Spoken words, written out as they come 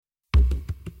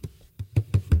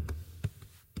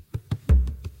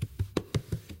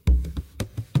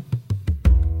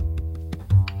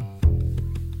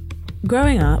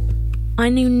Growing up, I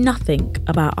knew nothing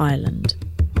about Ireland.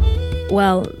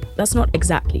 Well, that's not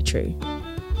exactly true.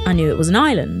 I knew it was an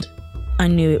island. I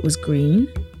knew it was green.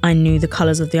 I knew the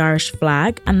colours of the Irish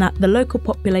flag and that the local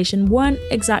population weren't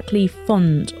exactly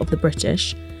fond of the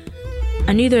British.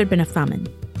 I knew there had been a famine.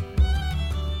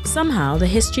 Somehow, the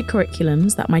history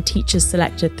curriculums that my teachers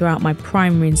selected throughout my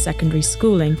primary and secondary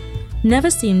schooling never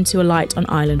seemed to alight on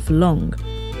Ireland for long.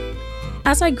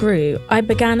 As I grew, I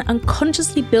began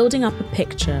unconsciously building up a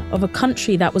picture of a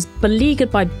country that was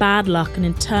beleaguered by bad luck and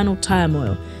internal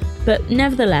turmoil, but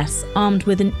nevertheless armed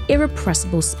with an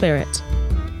irrepressible spirit.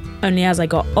 Only as I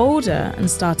got older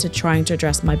and started trying to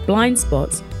address my blind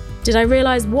spots, did I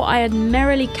realise what I had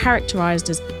merrily characterised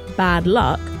as bad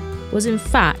luck was in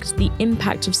fact the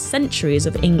impact of centuries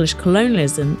of English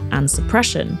colonialism and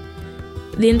suppression.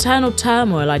 The internal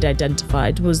turmoil I'd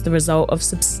identified was the result of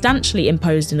substantially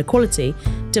imposed inequality,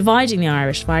 dividing the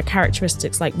Irish via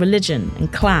characteristics like religion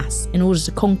and class in order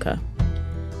to conquer.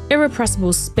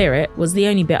 Irrepressible spirit was the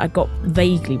only bit I got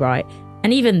vaguely right,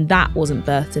 and even that wasn't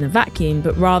birthed in a vacuum,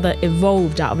 but rather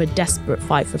evolved out of a desperate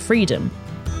fight for freedom.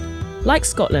 Like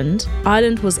Scotland,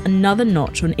 Ireland was another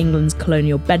notch on England's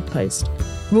colonial bedpost,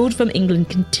 ruled from England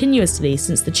continuously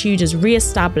since the Tudors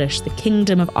re-established the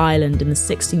Kingdom of Ireland in the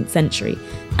 16th century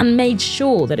and made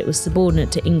sure that it was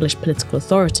subordinate to English political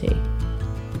authority.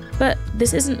 But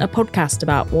this isn't a podcast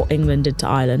about what England did to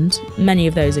Ireland. Many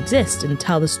of those exist and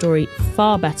tell the story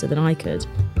far better than I could.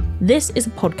 This is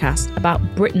a podcast about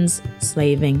Britain's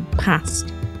slaving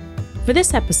past. For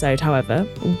this episode, however,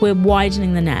 we're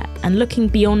widening the net and looking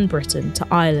beyond Britain to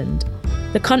Ireland,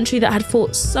 the country that had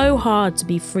fought so hard to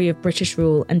be free of British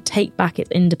rule and take back its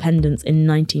independence in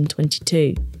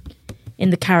 1922.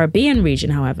 In the Caribbean region,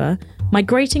 however,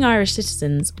 migrating Irish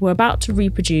citizens were about to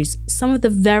reproduce some of the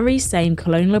very same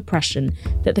colonial oppression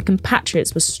that the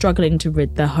compatriots were struggling to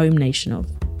rid their home nation of.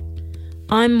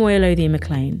 I'm Moya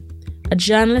Lothian-McLean, a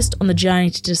journalist on the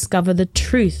journey to discover the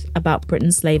truth about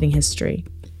Britain's slaving history.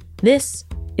 This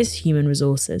is Human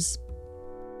Resources.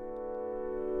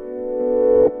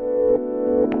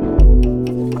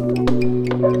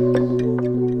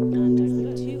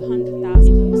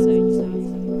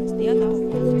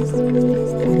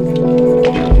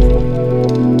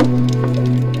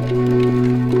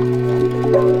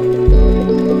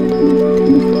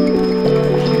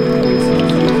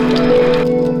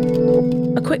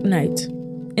 A quick note.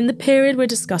 In the period we're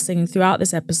discussing throughout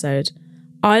this episode,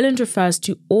 Ireland refers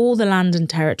to all the land and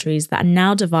territories that are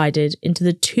now divided into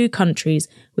the two countries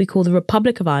we call the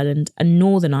Republic of Ireland and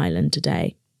Northern Ireland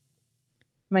today.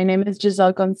 My name is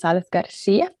Giselle Gonzalez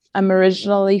Garcia. I'm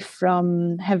originally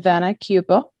from Havana,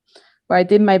 Cuba, where I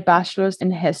did my bachelor's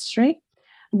in history,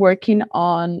 working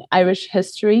on Irish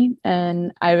history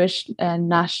and Irish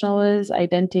nationalist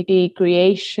identity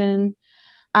creation.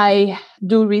 I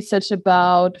do research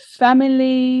about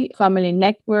family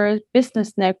networks,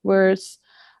 business networks,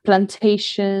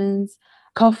 plantations,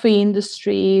 coffee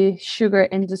industry, sugar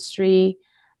industry,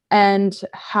 and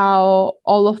how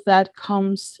all of that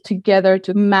comes together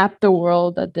to map the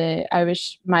world that the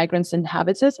Irish migrants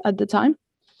inhabited at the time.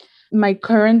 My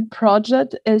current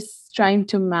project is trying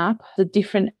to map the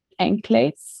different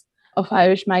enclaves of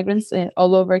Irish migrants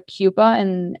all over Cuba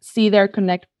and see their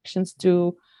connections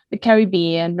to the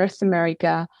Caribbean, North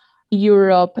America,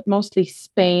 Europe, mostly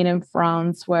Spain and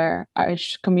France, where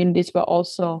Irish communities were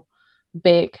also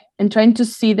big, and trying to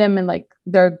see them in like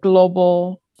their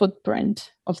global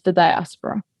footprint of the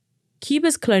diaspora.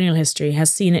 Cuba's colonial history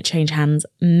has seen it change hands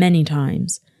many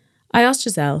times. I asked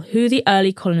Giselle who the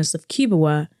early colonists of Cuba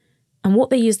were and what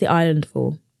they used the island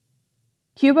for.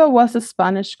 Cuba was a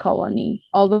Spanish colony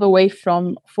all the way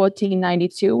from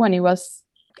 1492 when it was,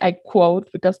 I quote,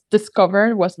 because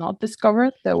discovered was not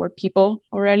discovered. There were people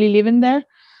already living there.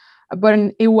 But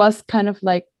it was kind of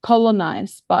like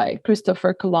colonized by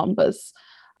Christopher Columbus.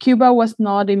 Cuba was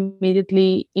not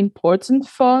immediately important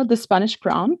for the Spanish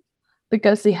crown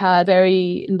because it had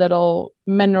very little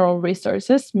mineral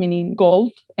resources, meaning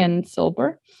gold and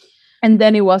silver. And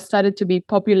then it was started to be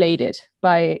populated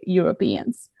by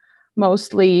Europeans,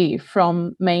 mostly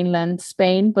from mainland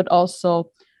Spain, but also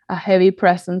a heavy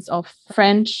presence of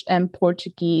French and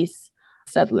Portuguese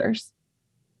settlers.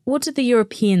 What did the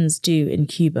Europeans do in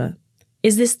Cuba?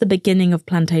 Is this the beginning of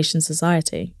plantation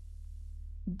society?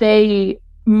 They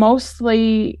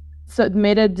mostly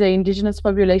submitted the indigenous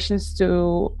populations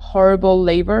to horrible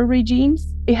labor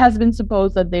regimes. It has been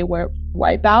supposed that they were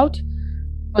wiped out,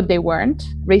 but they weren't.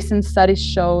 Recent studies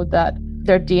show that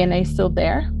their DNA is still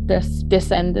there. There's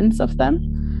descendants of them.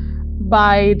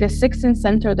 By the 16th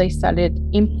century, they started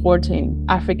importing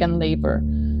African labor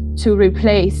to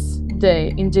replace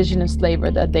the indigenous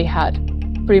labor that they had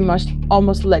pretty much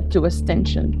almost led to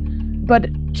extinction. But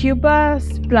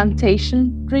Cuba's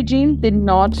plantation regime did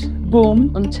not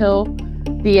boom until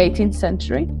the 18th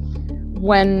century,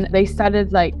 when they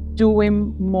started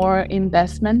doing more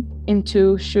investment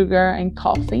into sugar and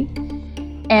coffee.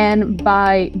 And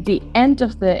by the end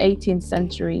of the 18th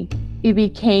century, it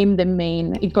became the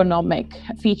main economic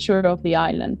feature of the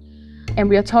island. And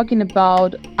we are talking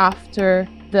about after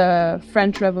the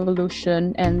French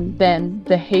Revolution and then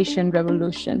the Haitian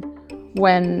Revolution,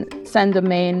 when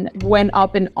Saint-Domingue went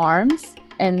up in arms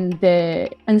and the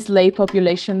enslaved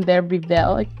population there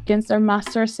rebelled against their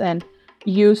masters and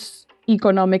used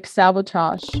economic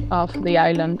sabotage of the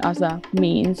island as a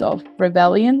means of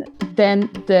rebellion. Then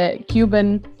the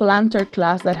Cuban planter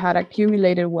class that had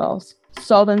accumulated wealth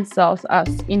saw themselves as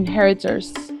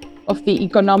inheritors of the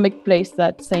economic place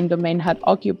that Saint-Domingue had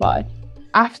occupied.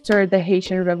 After the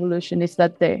Haitian Revolution is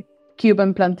that the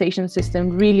Cuban plantation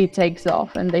system really takes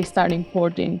off and they start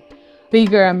importing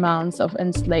bigger amounts of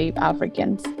enslaved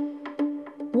Africans.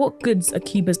 What goods are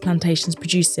Cuba's plantations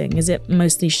producing? Is it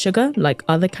mostly sugar, like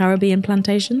other Caribbean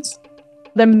plantations?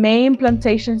 The main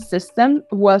plantation system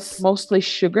was mostly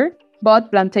sugar, but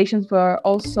plantations were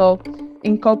also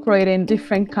incorporating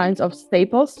different kinds of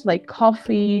staples like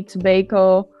coffee,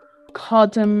 tobacco,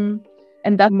 cotton,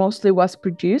 and that mostly was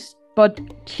produced. But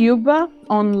Cuba,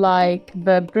 unlike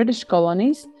the British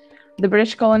colonies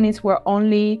were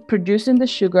only producing the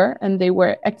sugar and they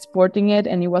were exporting it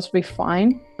and it was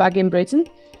refined back in Britain.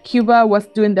 Cuba was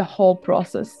doing the whole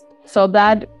process. So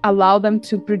that allowed them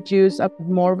to produce a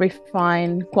more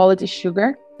refined quality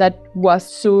sugar that was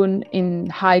soon in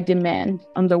high demand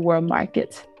on the world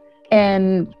market.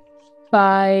 And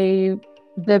by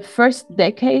the first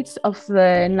decades of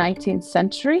the 19th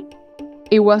century,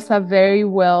 it was a very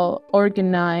well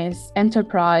organized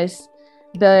enterprise.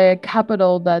 The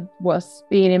capital that was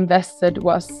being invested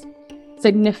was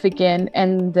significant,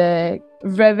 and the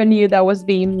revenue that was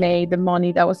being made, the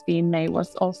money that was being made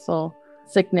was also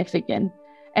significant.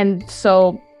 And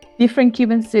so different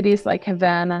Cuban cities like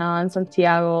Havana and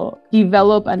Santiago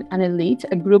develop an elite,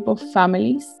 a group of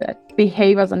families that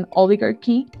behave as an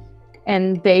oligarchy.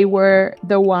 And they were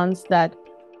the ones that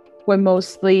were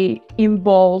mostly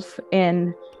involved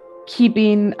in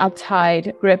keeping a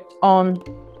tight grip on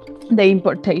the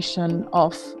importation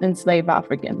of enslaved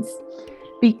Africans.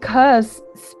 Because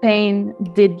Spain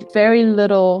did very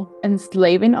little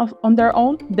enslaving on their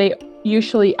own, they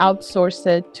usually outsourced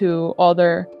it to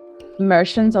other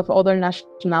merchants of other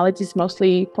nationalities,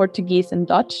 mostly Portuguese and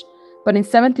Dutch. But in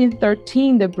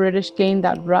 1713, the British gained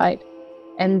that right,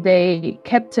 and they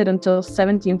kept it until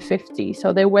 1750.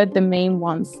 So they were the main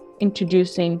ones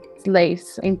introducing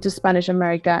slaves into Spanish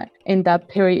America in that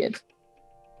period.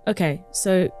 Okay,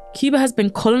 so Cuba has been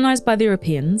colonized by the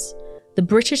Europeans. The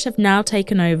British have now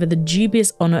taken over the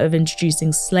dubious honour of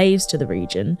introducing slaves to the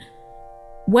region.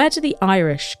 Where do the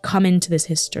Irish come into this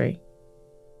history?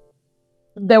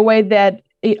 The way that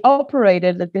it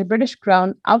operated, that the British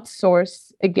Crown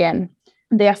outsourced, again,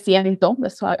 the asiento,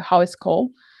 that's how it's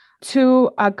called,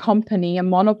 to a company, a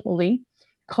monopoly,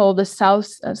 called the South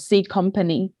Sea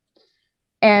Company.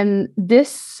 And this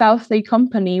South Sea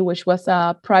Company, which was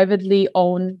a privately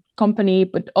owned company,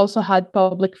 but also had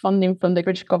public funding from the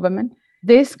British government,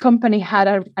 this company had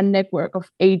a network of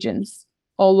agents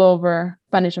all over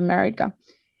Spanish America.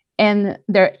 And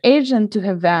their agent to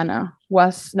Havana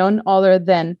was none other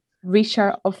than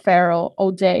Richard O'Farrell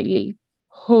O'Daly,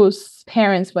 whose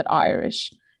parents were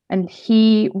Irish. And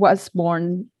he was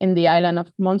born in the island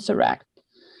of Montserrat.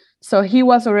 So he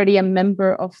was already a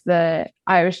member of the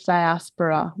Irish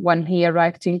diaspora when he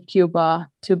arrived in Cuba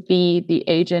to be the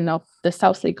agent of the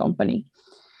South Sea Company.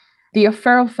 The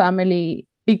O'Farrell family,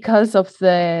 because of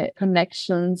the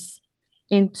connections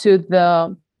into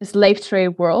the slave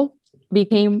trade world,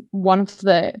 became one of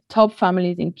the top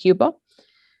families in Cuba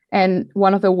and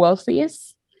one of the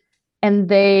wealthiest. And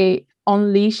they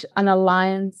unleashed an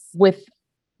alliance with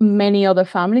many other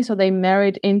families. So they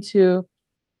married into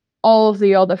all of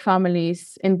the other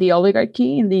families in the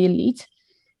oligarchy, in the elite.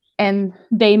 And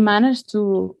they managed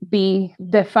to be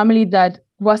the family that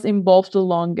was involved the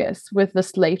longest with the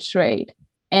slave trade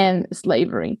and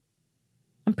slavery.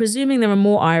 I'm presuming there are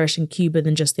more Irish in Cuba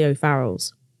than just the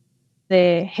O'Farrells.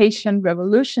 The Haitian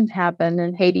Revolution happened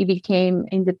and Haiti became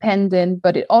independent,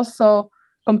 but it also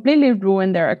completely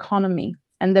ruined their economy.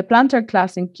 And the planter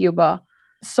class in Cuba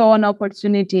saw an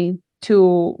opportunity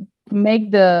to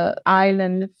make the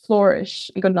island flourish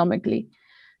economically.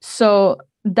 So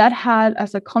that had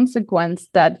as a consequence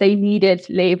that they needed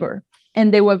labor.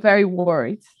 And they were very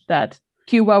worried that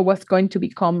Cuba was going to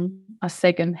become a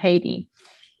second Haiti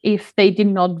if they did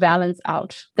not balance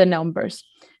out the numbers.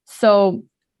 So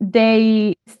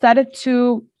they started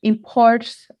to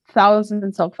import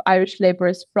thousands of Irish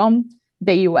laborers from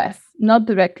the US, not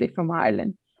directly from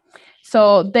Ireland.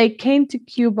 So they came to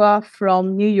Cuba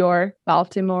from New York,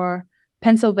 Baltimore,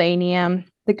 Pennsylvania,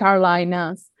 the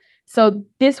Carolinas. So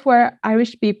these were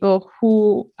Irish people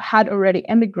who had already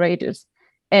emigrated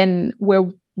and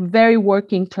were very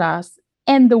working class,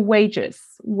 and the wages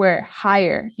were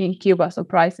higher in Cuba,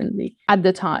 surprisingly, at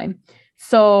the time.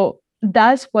 So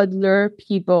that's what lured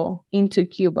people into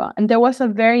Cuba. And there was a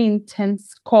very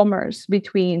intense commerce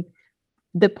between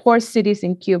the port cities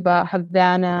in Cuba,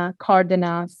 Havana,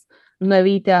 Cardenas,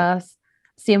 Nuevitas,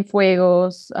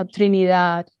 Cienfuegos,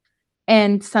 Trinidad,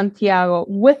 and Santiago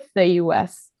with the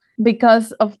US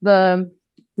because of the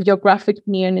geographic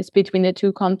nearness between the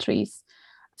two countries.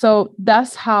 So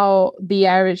that's how the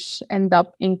Irish end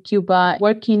up in Cuba,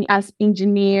 working as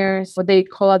engineers, what they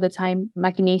call at the time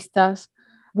maquinistas,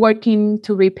 working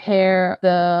to repair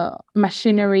the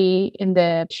machinery in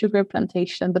the sugar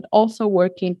plantation, but also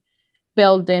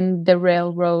building the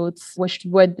railroads, which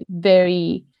were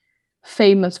very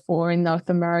famous for in North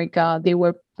America. They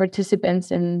were participants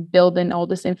in building all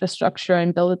this infrastructure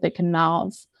and building the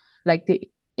canals, like the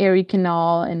Erie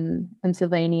Canal in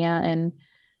Pennsylvania and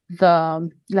the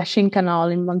Lachine Canal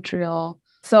in Montreal.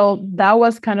 So that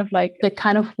was kind of like the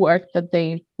kind of work that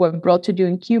they were brought to do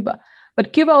in Cuba.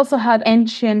 But Cuba also had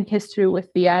ancient history with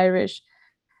the Irish,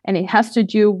 and it has to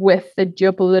do with the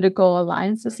geopolitical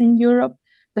alliances in Europe,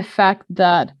 the fact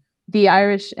that the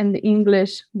Irish and the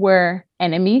English were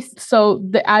enemies. So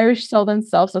the Irish saw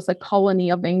themselves as a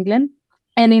colony of England,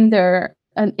 and in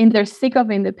their seek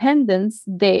of independence,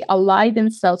 they allied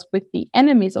themselves with the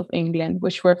enemies of England,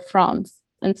 which were France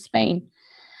and Spain.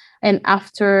 And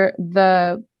after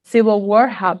the Civil War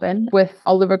happened with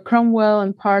Oliver Cromwell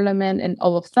and Parliament and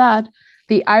all of that,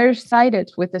 the Irish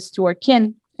sided with the Stuart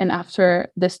king. And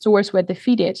after the Stuarts were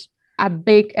defeated, a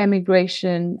big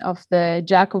emigration of the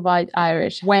Jacobite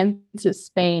Irish went to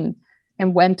Spain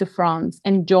and went to France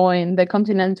and joined the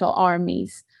continental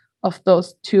armies of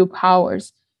those two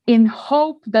powers in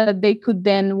hope that they could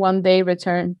then one day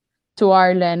return to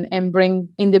Ireland and bring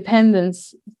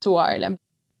independence to Ireland.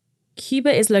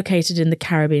 Cuba is located in the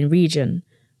Caribbean region.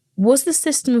 Was the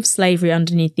system of slavery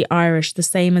underneath the Irish the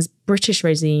same as British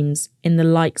regimes in the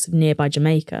likes of nearby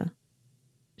Jamaica?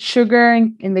 Sugar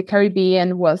in the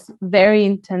Caribbean was very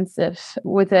intensive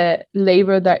with the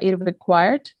labor that it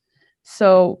required.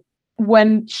 So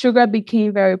when sugar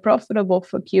became very profitable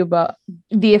for Cuba,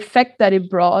 the effect that it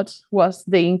brought was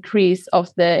the increase of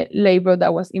the labor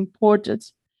that was imported.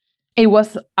 It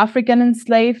was African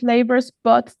enslaved laborers,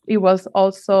 but it was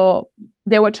also,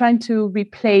 they were trying to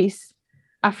replace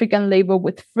African labor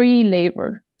with free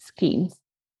labor schemes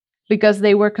because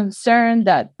they were concerned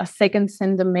that a second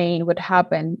Saint-Domingue would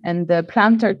happen, and the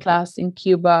planter class in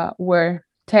Cuba were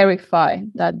terrified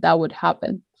that that would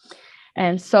happen.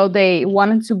 And so they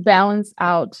wanted to balance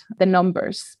out the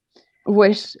numbers,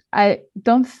 which I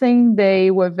don't think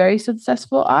they were very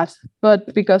successful at,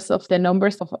 but because of the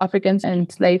numbers of Africans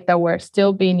enslaved that were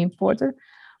still being imported.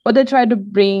 But they tried to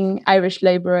bring Irish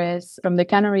laborers from the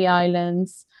Canary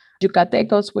Islands,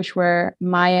 Yucatecos, which were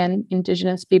Mayan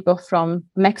indigenous people from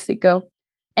Mexico,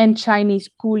 and Chinese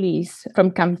coolies from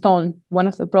Canton, one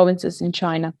of the provinces in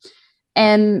China.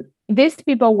 And these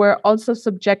people were also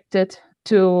subjected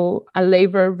to a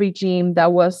labor regime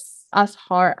that was as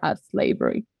hard as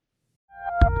slavery.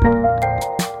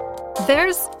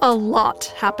 There's a lot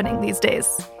happening these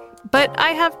days, but I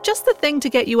have just the thing to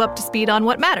get you up to speed on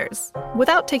what matters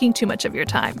without taking too much of your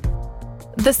time.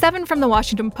 The 7 from the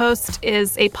Washington Post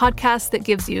is a podcast that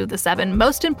gives you the 7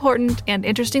 most important and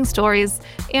interesting stories,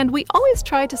 and we always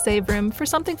try to save room for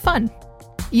something fun.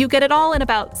 You get it all in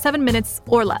about 7 minutes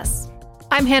or less.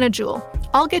 I'm Hannah Jewell.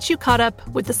 I'll get you caught up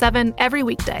with the 7 every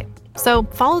weekday. So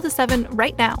follow the 7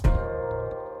 right now.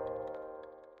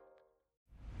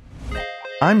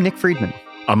 I'm Nick Friedman.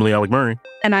 I'm Lee Alec Murray.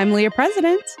 And I'm Leah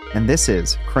President. And this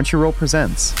is Crunchyroll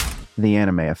Presents The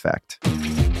Anime Effect.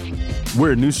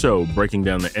 We're a new show breaking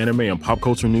down the anime and pop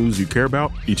culture news you care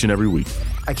about each and every week.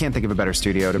 I can't think of a better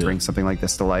studio to bring something like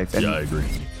this to life. And yeah, I agree.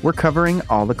 We're covering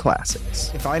all the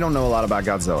classics. If I don't know a lot about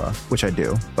Godzilla, which I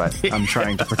do, but I'm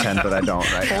trying to pretend that I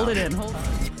don't right now. Hold it in.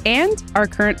 And our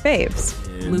current faves.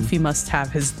 Luffy must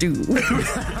have his due.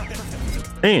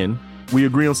 And we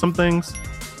agree on some things,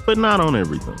 but not on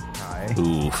everything.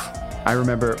 Oof. I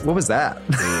remember, what was that?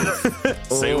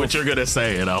 Say what you're going to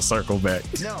say and I'll circle back.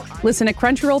 Listen to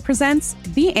Crunchyroll Presents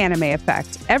The Anime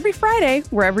Effect every Friday,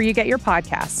 wherever you get your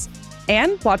podcasts.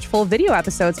 And watch full video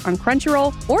episodes on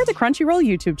Crunchyroll or the Crunchyroll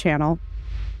YouTube channel.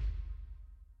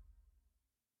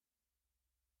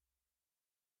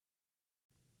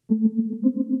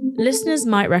 Listeners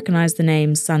might recognize the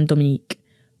name Saint-Dominique,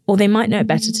 or they might know it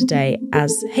better today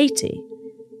as Haiti.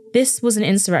 This was an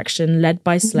insurrection led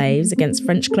by slaves against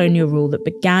French colonial rule that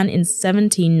began in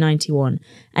 1791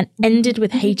 and ended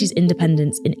with Haiti's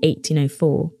independence in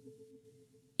 1804.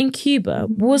 In Cuba,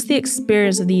 was the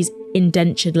experience of these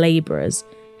indentured labourers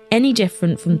any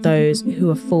different from those who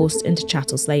were forced into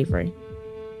chattel slavery?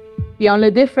 The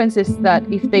only difference is that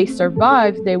if they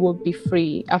survived, they would be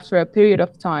free after a period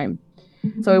of time.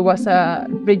 So it was a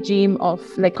regime of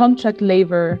contract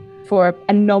labor for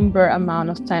a amount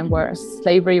of time, whereas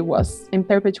slavery was in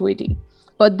perpetuity.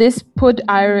 But this put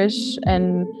Irish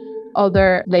and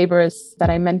other laborers that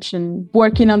I mentioned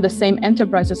working on the same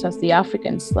enterprises as the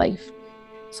African slave.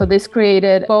 So this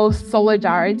created both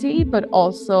solidarity, but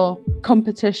also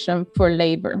competition for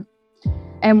labor.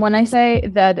 And when I say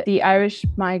that the Irish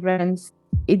migrants,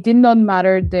 it did not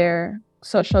matter their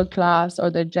social class or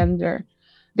their gender,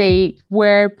 they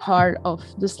were part of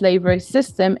the slavery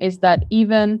system, is that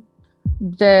even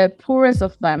the poorest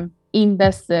of them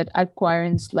invested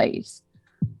acquiring slaves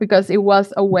because it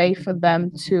was a way for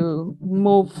them to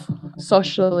move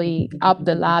socially up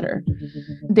the ladder.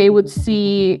 They would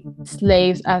see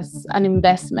slaves as an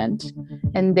investment,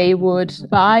 and they would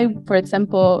buy, for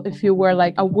example, if you were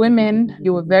like a woman,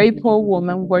 you were a very poor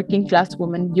woman, working class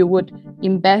woman, you would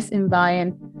invest in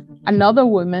buying another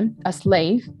woman, a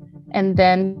slave, and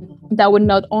then that would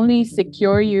not only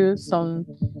secure you some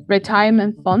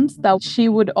retirement funds, that she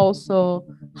would also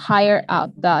hire out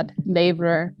that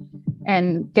laborer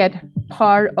and get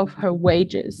part of her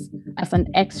wages as an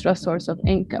extra source of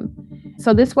income.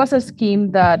 So this was a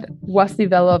scheme that was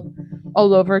developed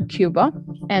all over Cuba,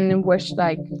 and in which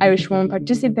Irish women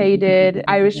participated.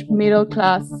 Irish middle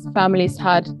class families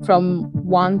had from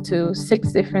 1 to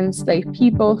 6 different slave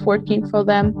people working for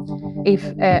them. If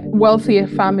wealthier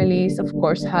families, of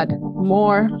course, had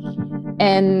more.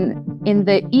 And in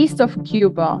the east of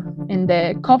Cuba, in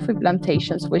the coffee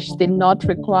plantations, which did not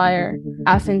require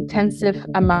as intensive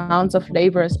amounts of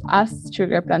laborers as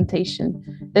sugar plantation,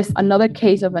 there's another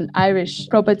case of an Irish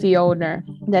property owner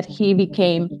that he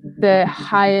became the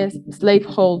highest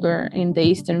slaveholder in the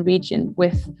eastern region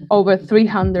with over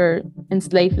 300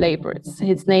 enslaved laborers.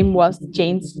 His name was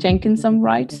James Jenkinson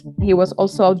Wright. He was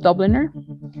also a Dubliner.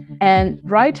 And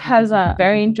Wright has a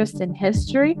very interesting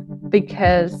history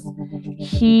because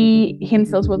he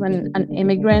himself was an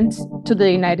immigrant to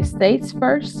the United States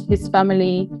first. His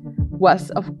family was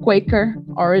of Quaker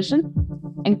origin,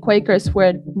 and Quakers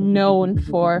were known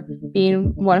for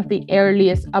being one of the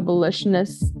earliest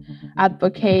abolitionist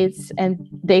advocates, and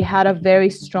they had a very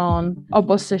strong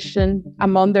opposition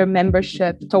among their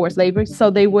membership towards slavery. So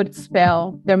they would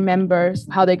expel their members,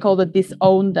 how they called it,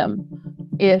 disown them,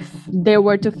 if they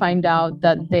were to find out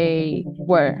that they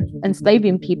were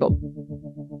enslaving people.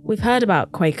 We've heard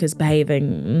about Quakers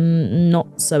behaving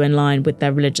not so in line with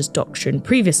their religious doctrine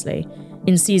previously.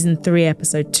 In Season 3,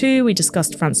 Episode 2, we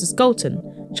discussed Francis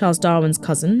Galton, Charles Darwin's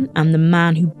cousin and the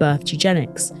man who birthed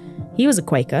eugenics. He was a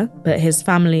Quaker, but his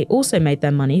family also made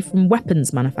their money from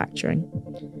weapons manufacturing.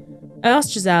 I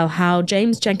asked Giselle how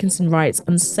James Jenkinson Wright's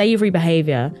unsavoury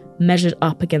behaviour measured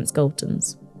up against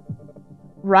Galton's.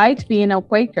 Wright, being a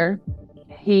Quaker,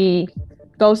 he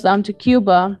goes down to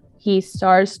Cuba. He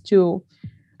starts to,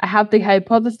 I have the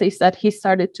hypothesis that he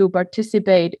started to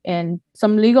participate in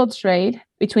some legal trade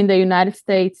between the United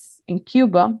States and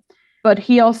Cuba, but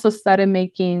he also started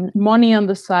making money on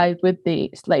the side with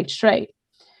the slave trade.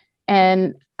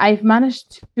 And I've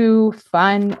managed to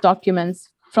find documents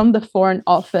from the Foreign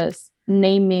Office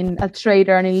naming a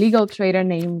trader, an illegal trader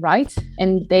named Wright,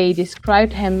 and they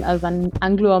described him as an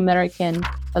Anglo-American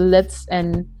that lives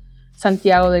in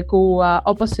Santiago de Cuba,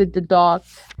 opposite the dock,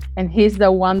 and he's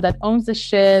the one that owns the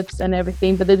ships and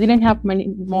everything, but they didn't have many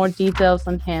more details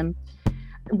on him.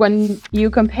 When you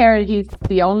compare it, he's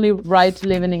the only Wright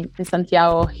living in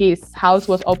Santiago. His house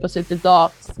was opposite the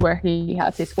docks where he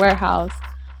has his warehouse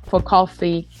for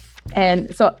coffee.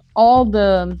 And so all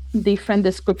the different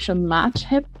descriptions match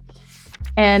him.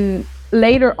 And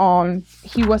later on,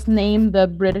 he was named the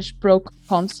British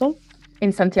proconsul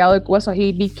in Santiago de Cuba. So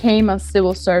he became a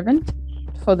civil servant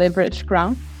for the British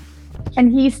Crown.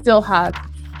 And he still had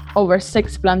over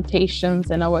 6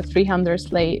 plantations and over 300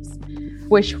 slaves,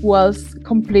 which was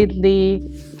completely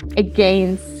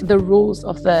against the rules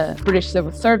of the British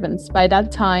civil servants. By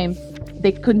that time,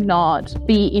 they could not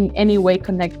be in any way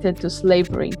connected to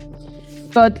slavery.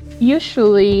 But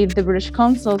usually the British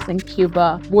consuls in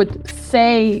Cuba would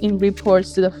say in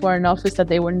reports to the Foreign Office that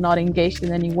they were not engaged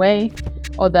in any way,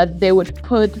 or that they would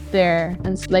put their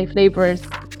enslaved laborers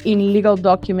in legal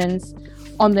documents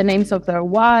on the names of their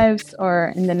wives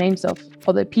or in the names of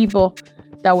other people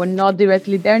that were not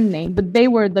directly their name, but they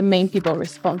were the main people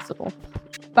responsible.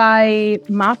 By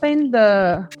mapping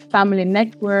the family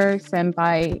networks and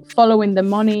by following the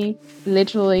money,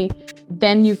 literally,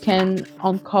 then you can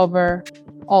uncover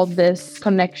all these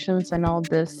connections and all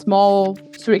the small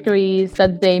trickeries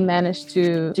that they managed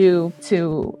to do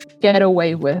to get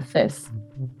away with this.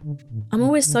 I'm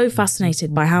always so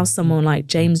fascinated by how someone like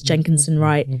James Jenkinson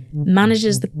Wright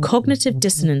manages the cognitive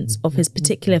dissonance of his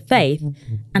particular faith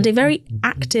and a very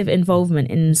active involvement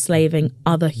in enslaving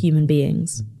other human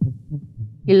beings.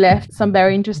 He left some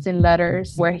very interesting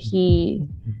letters where he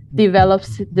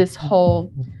develops this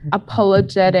whole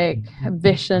apologetic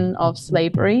vision of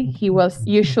slavery. He was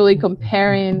usually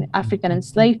comparing African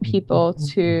enslaved people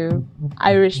to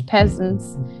Irish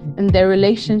peasants and the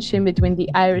relationship between the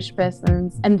Irish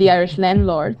peasants and the Irish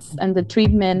landlords, and the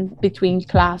treatment between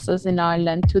classes in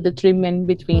Ireland to the treatment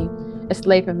between a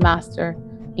slave and master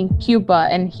in Cuba.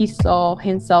 And he saw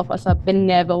himself as a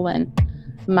benevolent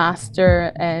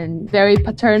master and very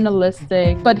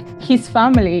paternalistic, but his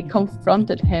family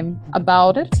confronted him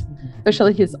about it,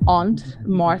 especially his aunt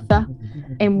Martha.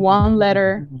 In one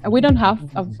letter, and we don't have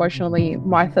unfortunately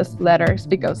Martha's letters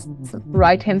because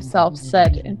Wright himself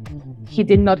said he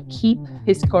did not keep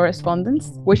his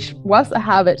correspondence, which was a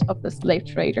habit of the slave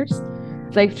traders.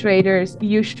 Slave traders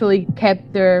usually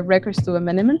kept their records to a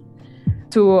minimum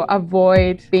to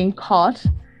avoid being caught.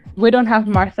 We don't have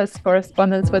Martha's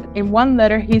correspondence, but in one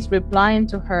letter, he's replying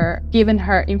to her, giving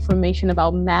her information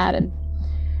about Madden.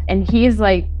 And he's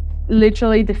like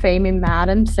literally defaming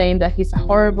Madden, saying that he's a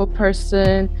horrible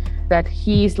person, that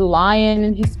he's lying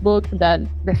in his book, that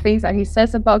the things that he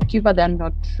says about Cuba, they're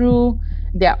not true,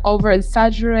 they're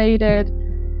over-exaggerated.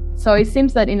 So it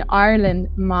seems that in Ireland,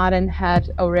 Madden had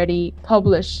already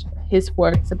published his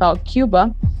works about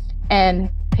Cuba, and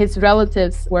his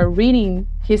relatives were reading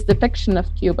his depiction of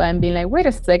Cuba and being like, wait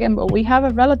a second, but we have a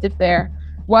relative there.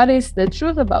 What is the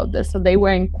truth about this? So they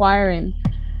were inquiring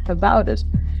about it.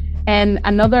 And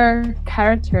another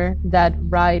character that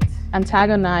Wright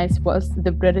antagonized was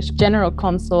the British General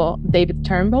Consul, David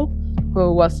Turnbull,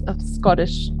 who was of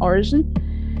Scottish origin.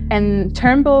 And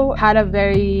Turnbull had a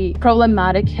very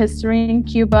problematic history in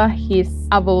Cuba. His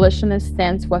abolitionist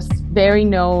stance was very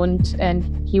known,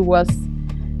 and he was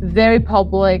very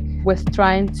public with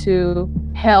trying to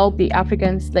help the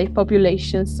African slave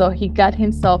population. So he got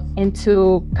himself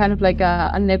into kind of like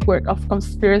a network of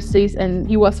conspiracies, and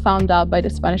he was found out by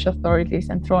the Spanish authorities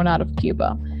and thrown out of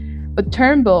Cuba. But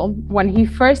Turnbull, when he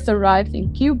first arrived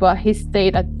in Cuba, he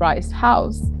stayed at Wright's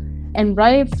house. And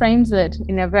Wright frames it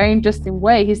in a very interesting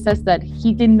way. He says that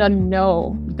he did not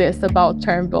know this about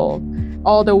Turnbull,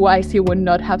 otherwise he would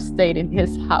not have stayed in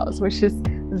his house, which is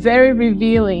very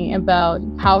revealing about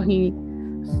how he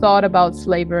thought about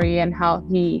slavery and how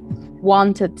he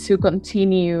wanted to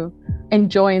continue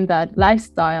enjoying that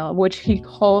lifestyle, which he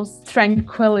calls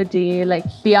tranquility. Like,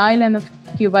 the island of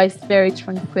Cuba is very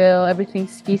tranquil,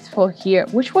 everything's peaceful here,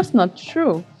 which was not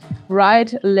true.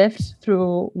 Wright lived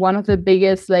through one of the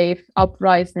biggest slave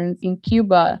uprisings in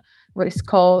Cuba, what is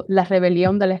called La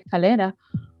Rebelión de la Escalera,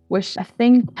 which I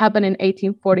think happened in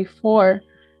 1844,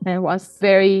 and it was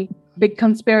very big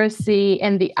conspiracy,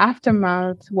 and the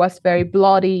aftermath was very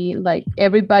bloody. Like,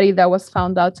 everybody that was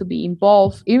found out to be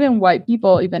involved, even white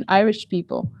people, even Irish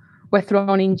people, were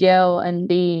thrown in jail, and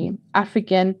the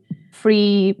African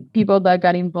free people that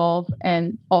got involved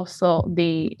and also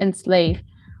the enslaved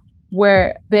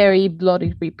were very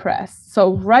bloody repressed.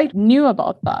 So Wright knew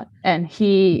about that, and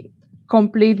he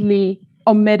completely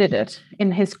omitted it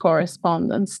in his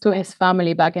correspondence to his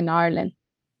family back in Ireland.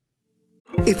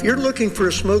 If you're looking for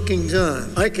a smoking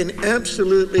gun, I can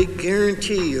absolutely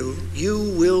guarantee you,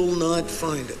 you will not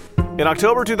find it. In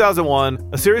October 2001,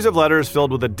 a series of letters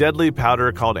filled with a deadly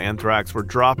powder called anthrax were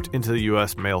dropped into the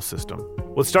U.S. mail system.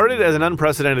 What started as an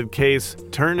unprecedented case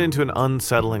turned into an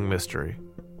unsettling mystery.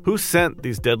 Who sent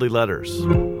these deadly letters,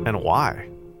 and why?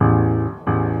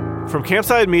 From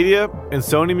Campside Media and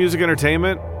Sony Music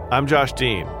Entertainment, I'm Josh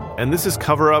Dean, and this is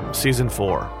Cover Up Season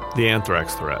 4, The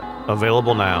Anthrax Threat,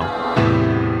 available now.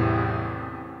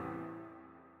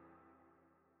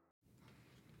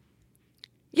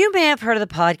 You may have heard of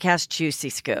the podcast Juicy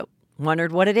Scoop.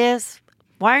 Wondered what it is?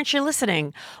 Why aren't you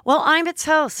listening? Well, I'm its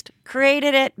host.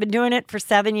 Created it, been doing it for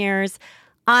 7 years.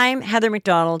 I'm Heather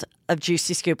McDonald of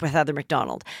Juicy Scoop with Heather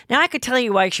McDonald. Now, I could tell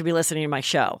you why you should be listening to my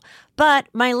show, but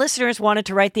my listeners wanted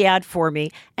to write the ad for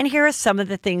me, and here are some of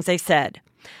the things they said.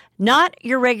 Not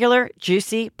your regular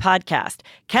juicy podcast.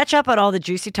 Catch up on all the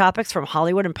juicy topics from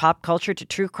Hollywood and pop culture to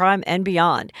true crime and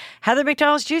beyond. Heather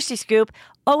McDonald's Juicy Scoop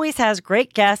always has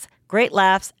great guests, great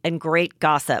laughs, and great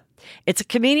gossip. It's a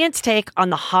comedian's take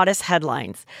on the hottest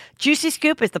headlines. Juicy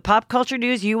Scoop is the pop culture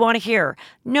news you want to hear.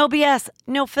 No BS,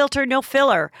 no filter, no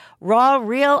filler. Raw,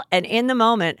 real, and in the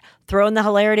moment. Throw in the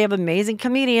hilarity of amazing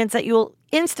comedians that you'll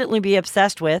instantly be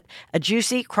obsessed with, a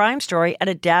juicy crime story, and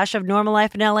a dash of normal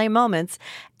life in LA moments,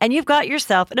 and you've got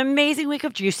yourself an amazing week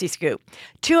of Juicy Scoop.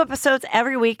 2 episodes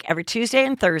every week, every Tuesday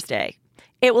and Thursday.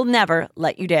 It will never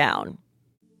let you down.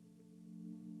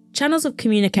 Channels of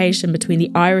communication between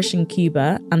the Irish and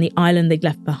Cuba and the island they'd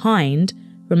left behind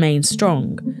remain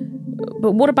strong.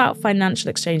 But what about financial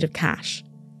exchange of cash?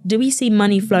 Do we see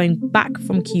money flowing back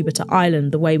from Cuba to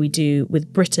Ireland the way we do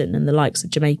with Britain and the likes of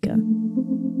Jamaica?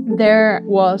 There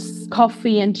was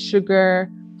coffee and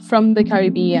sugar from the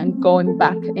Caribbean going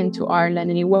back into Ireland,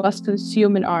 and it was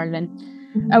consumed in Ireland.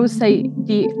 I would say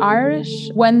the Irish,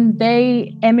 when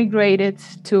they emigrated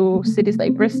to cities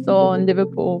like Bristol and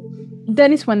Liverpool,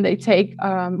 then is when they take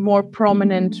a more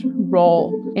prominent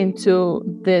role into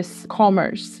this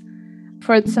commerce.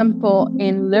 For example,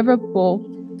 in Liverpool,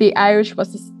 the Irish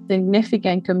was a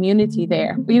significant community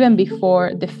there, even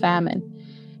before the famine.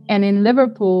 And in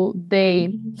Liverpool,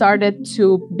 they started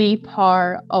to be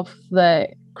part of the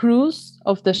crews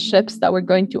of the ships that were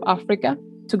going to Africa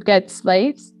to get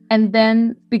slaves. And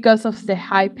then because of the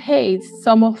high pays,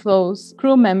 some of those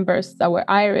crew members that were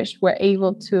Irish were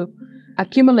able to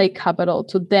accumulate capital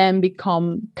to then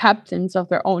become captains of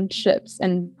their own ships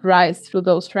and rise through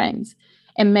those ranks.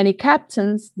 And many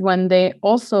captains, when they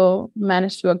also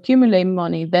managed to accumulate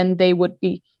money, then they would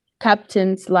be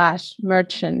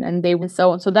captain/merchant, and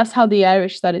so on. So that's how the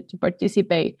Irish started to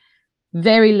participate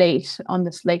very late on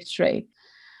the slave trade.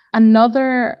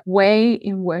 Another way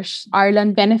in which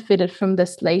Ireland benefited from the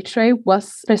slave trade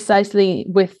was precisely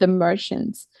with the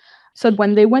merchants. So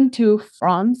when they went to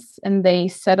France and they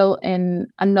settled in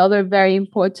another very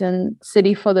important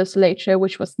city for the slave trade,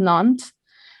 which was Nantes,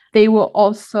 they were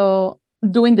also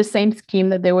doing the same scheme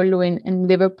that they were doing in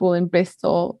Liverpool and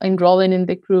Bristol, enrolling in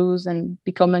the crews and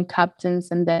becoming captains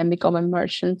and then becoming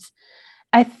merchants.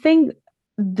 I think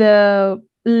the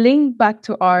link back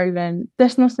to Ireland,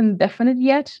 there's nothing definite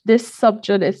yet. This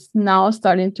subject is now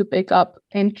starting to pick up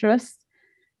interest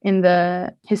in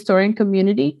the historian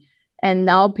community. And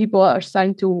now people are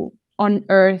starting to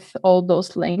unearth all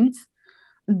those links.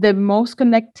 The most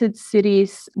connected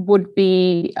cities would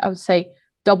be, I would say,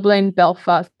 Dublin,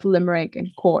 Belfast, Limerick,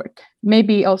 and Cork.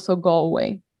 Maybe also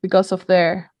Galway because of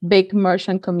their big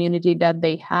merchant community that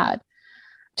they had.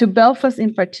 To Belfast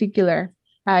in particular,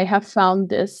 I have found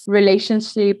this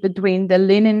relationship between the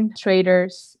linen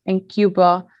traders in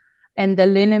Cuba and the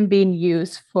linen being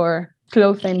used for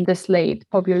clothing the slave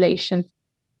population.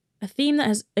 A theme that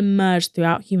has emerged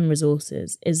throughout human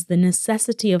resources is the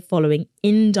necessity of following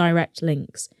indirect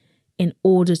links in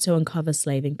order to uncover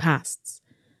slaving pasts.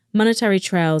 Monetary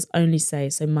trails only say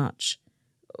so much.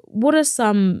 What are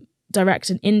some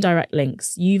direct and indirect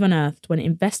links you've unearthed when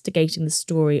investigating the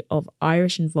story of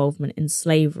Irish involvement in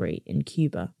slavery in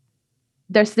Cuba?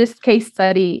 There's this case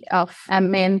study of a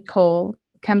man called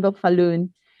Campbell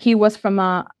Falloon. He was from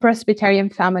a Presbyterian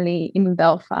family in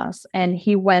Belfast, and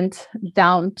he went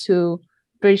down to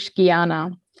British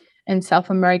Guiana in South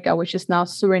America, which is now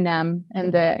Suriname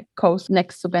and the coast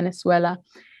next to Venezuela.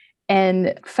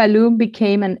 And Falloon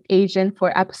became an agent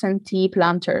for absentee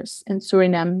planters in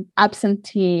Suriname,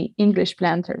 absentee English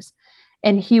planters.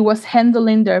 And he was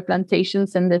handling their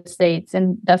plantations in the States,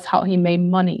 and that's how he made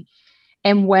money.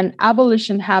 And when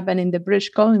abolition happened in the British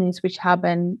colonies, which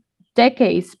happened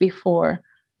decades before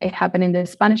it happened in the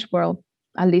Spanish world,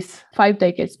 at least 5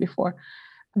 decades before,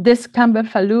 this Campbell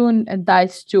Falloon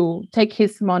decides to take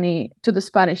his money to the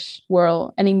Spanish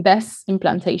world and invest in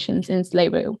plantations in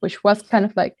slavery, which was kind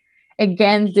of like,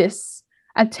 again, this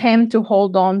attempt to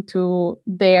hold on to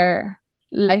their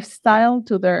lifestyle,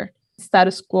 to their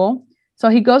status quo. So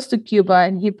he goes to Cuba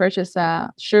and he purchased a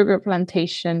sugar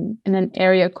plantation in an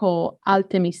area called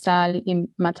Altemizal in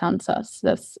Matanzas,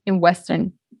 that's in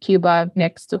western Cuba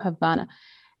next to Havana.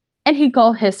 And he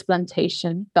called his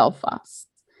plantation Belfast.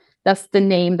 That's the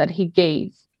name that he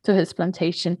gave to his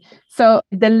plantation. So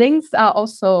the links are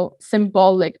also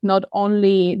symbolic, not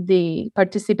only the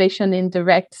participation in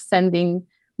direct sending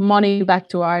money back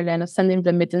to Ireland or sending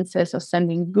remittances or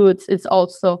sending goods, it's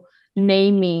also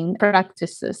naming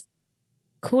practices.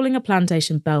 Calling a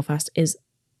plantation Belfast is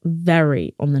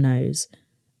very on the nose.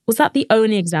 Was that the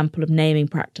only example of naming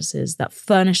practices that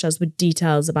furnish us with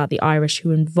details about the Irish who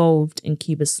were involved in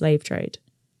Cuba's slave trade?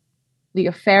 The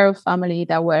O'Farrell family,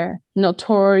 that were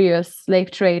notorious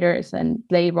slave traders and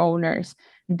slave owners,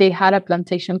 they had a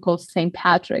plantation called St.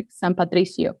 Patrick, San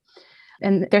Patricio.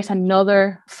 And there's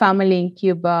another family in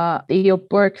Cuba, the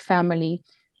O'Burke family,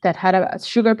 that had a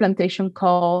sugar plantation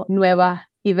called Nueva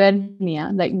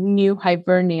Hibernia, like New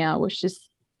Hibernia, which is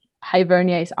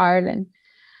Hibernia is Ireland.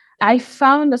 I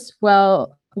found as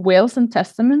well wills and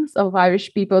testaments of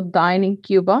Irish people dying in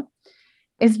Cuba.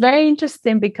 It's very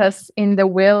interesting because in the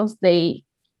wills, they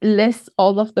list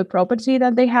all of the property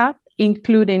that they have,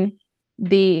 including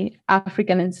the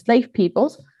African enslaved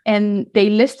peoples, and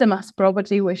they list them as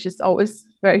property, which is always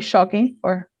very shocking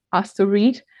for us to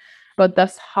read, but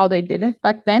that's how they did it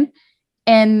back then.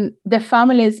 And the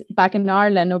families back in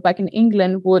Ireland or back in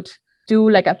England would do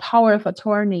like a power of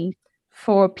attorney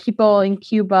for people in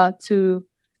Cuba to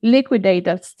liquidate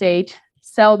that state,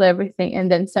 sell everything,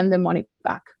 and then send the money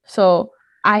back. So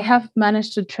I have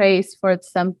managed to trace, for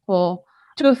example,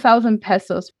 2,000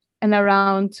 pesos and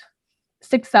around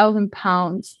 6,000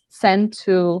 pounds sent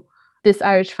to this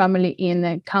Irish family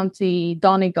in County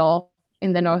Donegal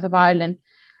in the north of Ireland,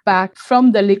 back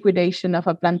from the liquidation of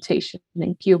a plantation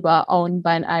in Cuba owned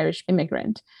by an Irish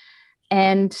immigrant.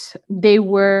 And they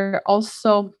were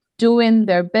also doing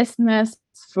their business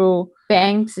through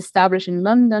banks established in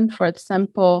London, for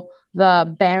example,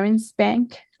 the Barings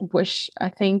Bank, which I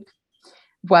think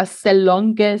was the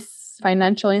longest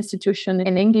financial institution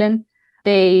in England.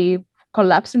 They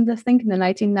collapsed in this thing in the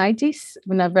 1990s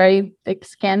in a very big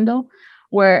scandal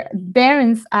where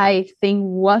Barings, I think,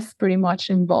 was pretty much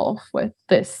involved with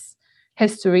this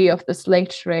history of the slave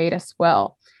trade as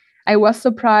well. I was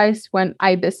surprised when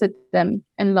I visited them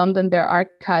in London, their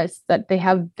archives, that they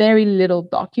have very little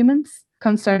documents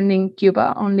concerning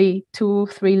Cuba, only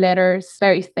 2-3 letters,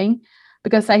 very thin,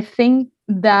 because I think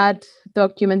that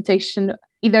documentation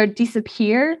either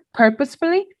disappeared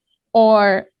purposefully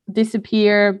or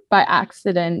disappeared by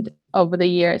accident over the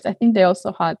years. I think they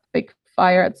also had big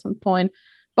fire at some point,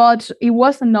 but it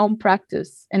was a known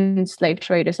practice in slave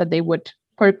traders that they would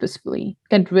purposefully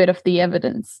get rid of the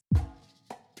evidence.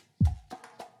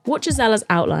 What Gisella's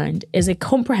outlined is a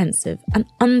comprehensive and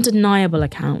undeniable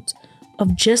account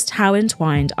of just how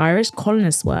entwined Irish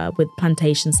colonists were with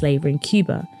plantation slavery in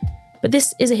Cuba. But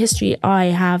this is a history I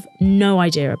have no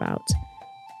idea about.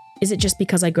 Is it just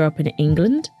because I grew up in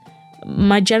England?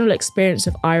 My general experience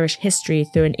of Irish history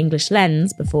through an English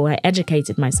lens before I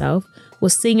educated myself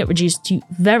was seeing it reduced to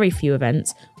very few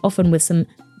events, often with some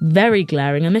very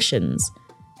glaring omissions.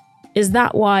 Is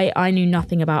that why I knew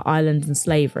nothing about Ireland and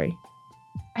slavery?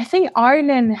 I think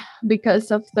Ireland, because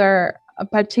of their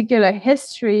particular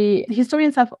history,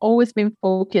 historians have always been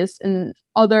focused in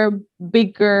other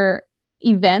bigger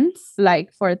events,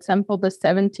 like, for example, the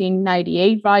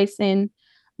 1798 Rising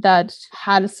that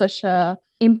had such an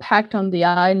impact on the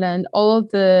island, all of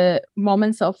the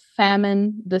moments of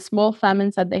famine, the small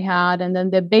famines that they had, and then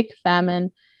the big famine,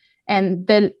 and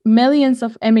the millions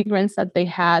of immigrants that they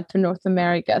had to North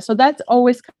America. So that's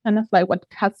always kind of like what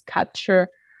has captured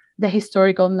the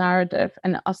historical narrative,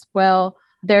 and as well,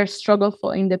 their struggle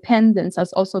for independence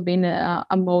has also been a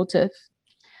motive.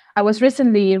 I was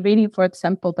recently reading, for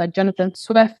example, by Jonathan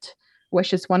Swift,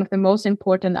 which is one of the most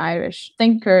important Irish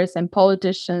thinkers and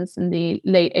politicians in the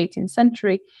late 18th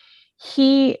century.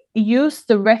 He used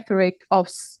the rhetoric of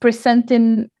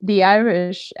presenting the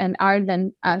Irish and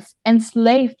Ireland as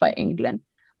enslaved by England.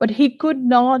 But he could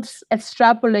not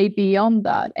extrapolate beyond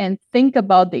that and think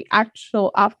about the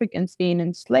actual Africans being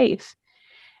enslaved.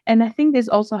 And I think this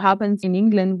also happens in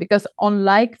England because,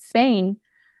 unlike Spain,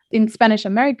 in Spanish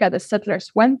America, the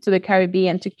settlers went to the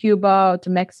Caribbean, to Cuba, to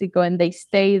Mexico, and they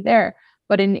stayed there.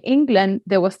 But in England,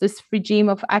 there was this regime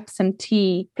of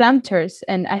absentee planters.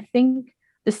 And I think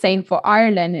the same for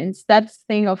Ireland. It's that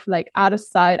thing of like out of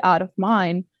sight, out of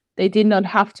mind. They did not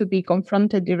have to be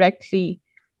confronted directly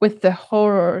with the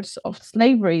horrors of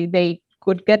slavery. They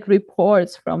could get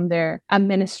reports from their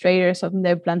administrators of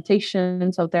their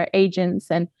plantations, of their agents,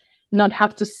 and not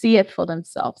have to see it for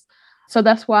themselves. So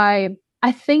that's why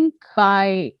I think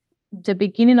by the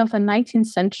beginning of the 19th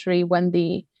century, when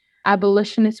the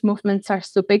abolitionist movement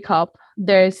starts to pick up,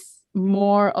 there's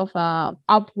more of an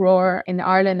uproar in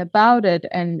Ireland about it.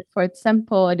 And for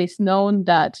example, it is known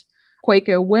that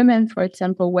Quaker women, for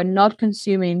example, were not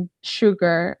consuming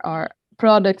sugar or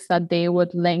products that they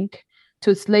would link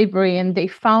to slavery, and they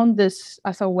found this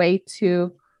as a way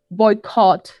to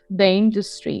boycott the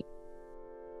industry.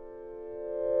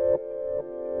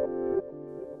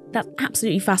 That's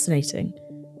absolutely fascinating.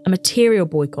 material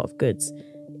boycott of goods.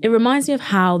 It reminds me of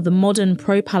how the modern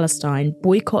pro-Palestine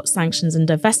boycott, sanctions and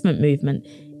divestment movement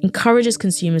encourages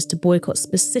consumers to boycott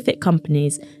specific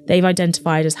companies they've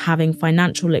identified as having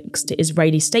financial links to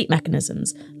Israeli state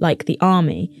mechanisms, like the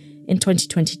army. In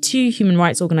 2022, human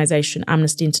rights organisation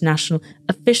Amnesty International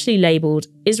officially labelled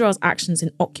Israel's actions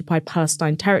in occupied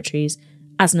Palestine territories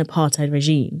as an apartheid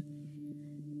regime.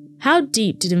 How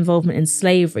deep did involvement in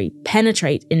slavery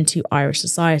penetrate into Irish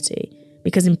society?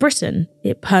 Because in Britain,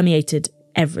 it permeated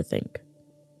everything.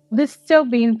 This is still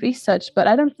being researched, but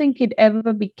I don't think it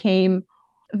ever became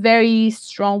very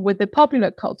strong with the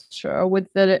popular culture or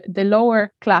with the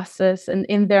lower classes and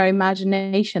in their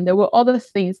imagination. There were other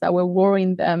things that were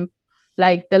worrying them,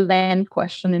 like the land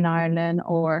question in Ireland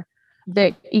or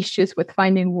the issues with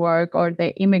finding work or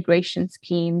the immigration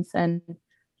schemes and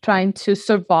trying to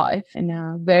survive in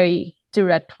a very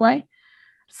direct way.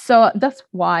 So that's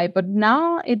why. But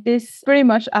now it is pretty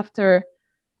much after,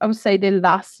 I would say, the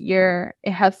last year,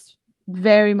 it has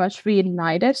very much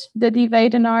reignited the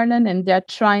debate in Ireland, and they're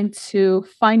trying to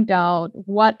find out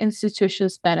what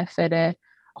institutions benefited,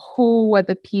 who were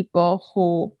the people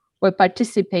who were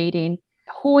participating,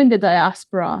 who in the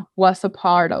diaspora was a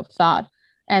part of that.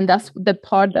 And that's the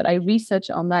part that I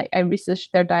researched on. I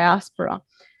researched their diaspora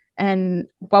and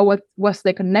what was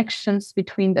the connections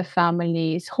between the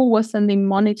families, who was sending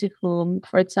money to whom.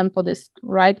 For example, this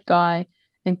right guy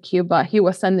in Cuba, he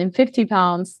was sending 50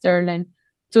 pounds sterling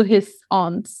to his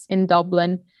aunts in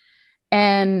Dublin.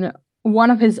 And one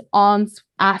of his aunts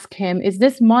asked him, is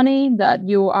this money that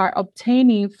you are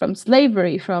obtaining from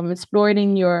slavery, from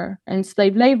exploiting your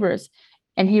enslaved laborers?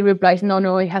 And he replies,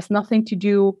 no, it has nothing to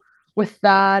do with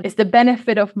that. It's the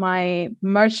benefit of my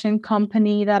merchant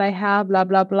company that I have, blah,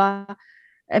 blah, blah.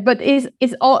 But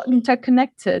it's all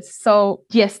interconnected. So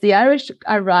yes, the Irish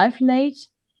arrived late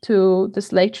to the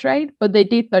slave trade, but they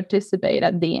did participate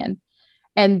at the end.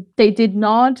 And they did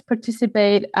not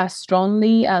participate as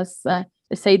strongly as,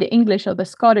 say, the English or the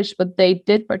Scottish, but they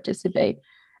did participate.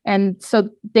 And so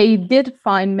they did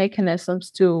find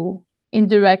mechanisms to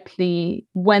indirectly,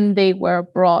 when they were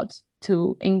brought,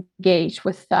 to engage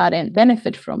with that and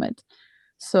benefit from it.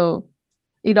 So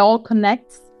it all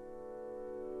connects.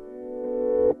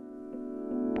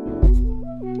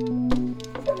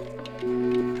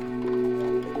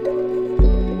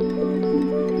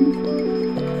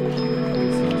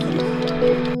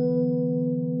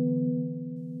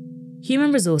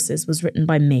 Human Resources was written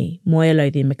by me, Moya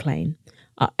Lothian-McLean.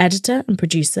 Our editor and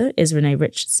producer is Renee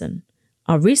Richardson.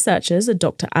 Our researchers are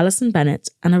Dr. Alison Bennett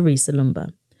and Arisa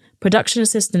Lumba. Production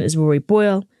assistant is Rory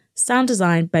Boyle. Sound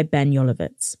design by Ben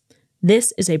Yolovitz.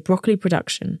 This is a Broccoli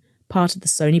production, part of the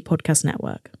Sony Podcast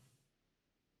Network.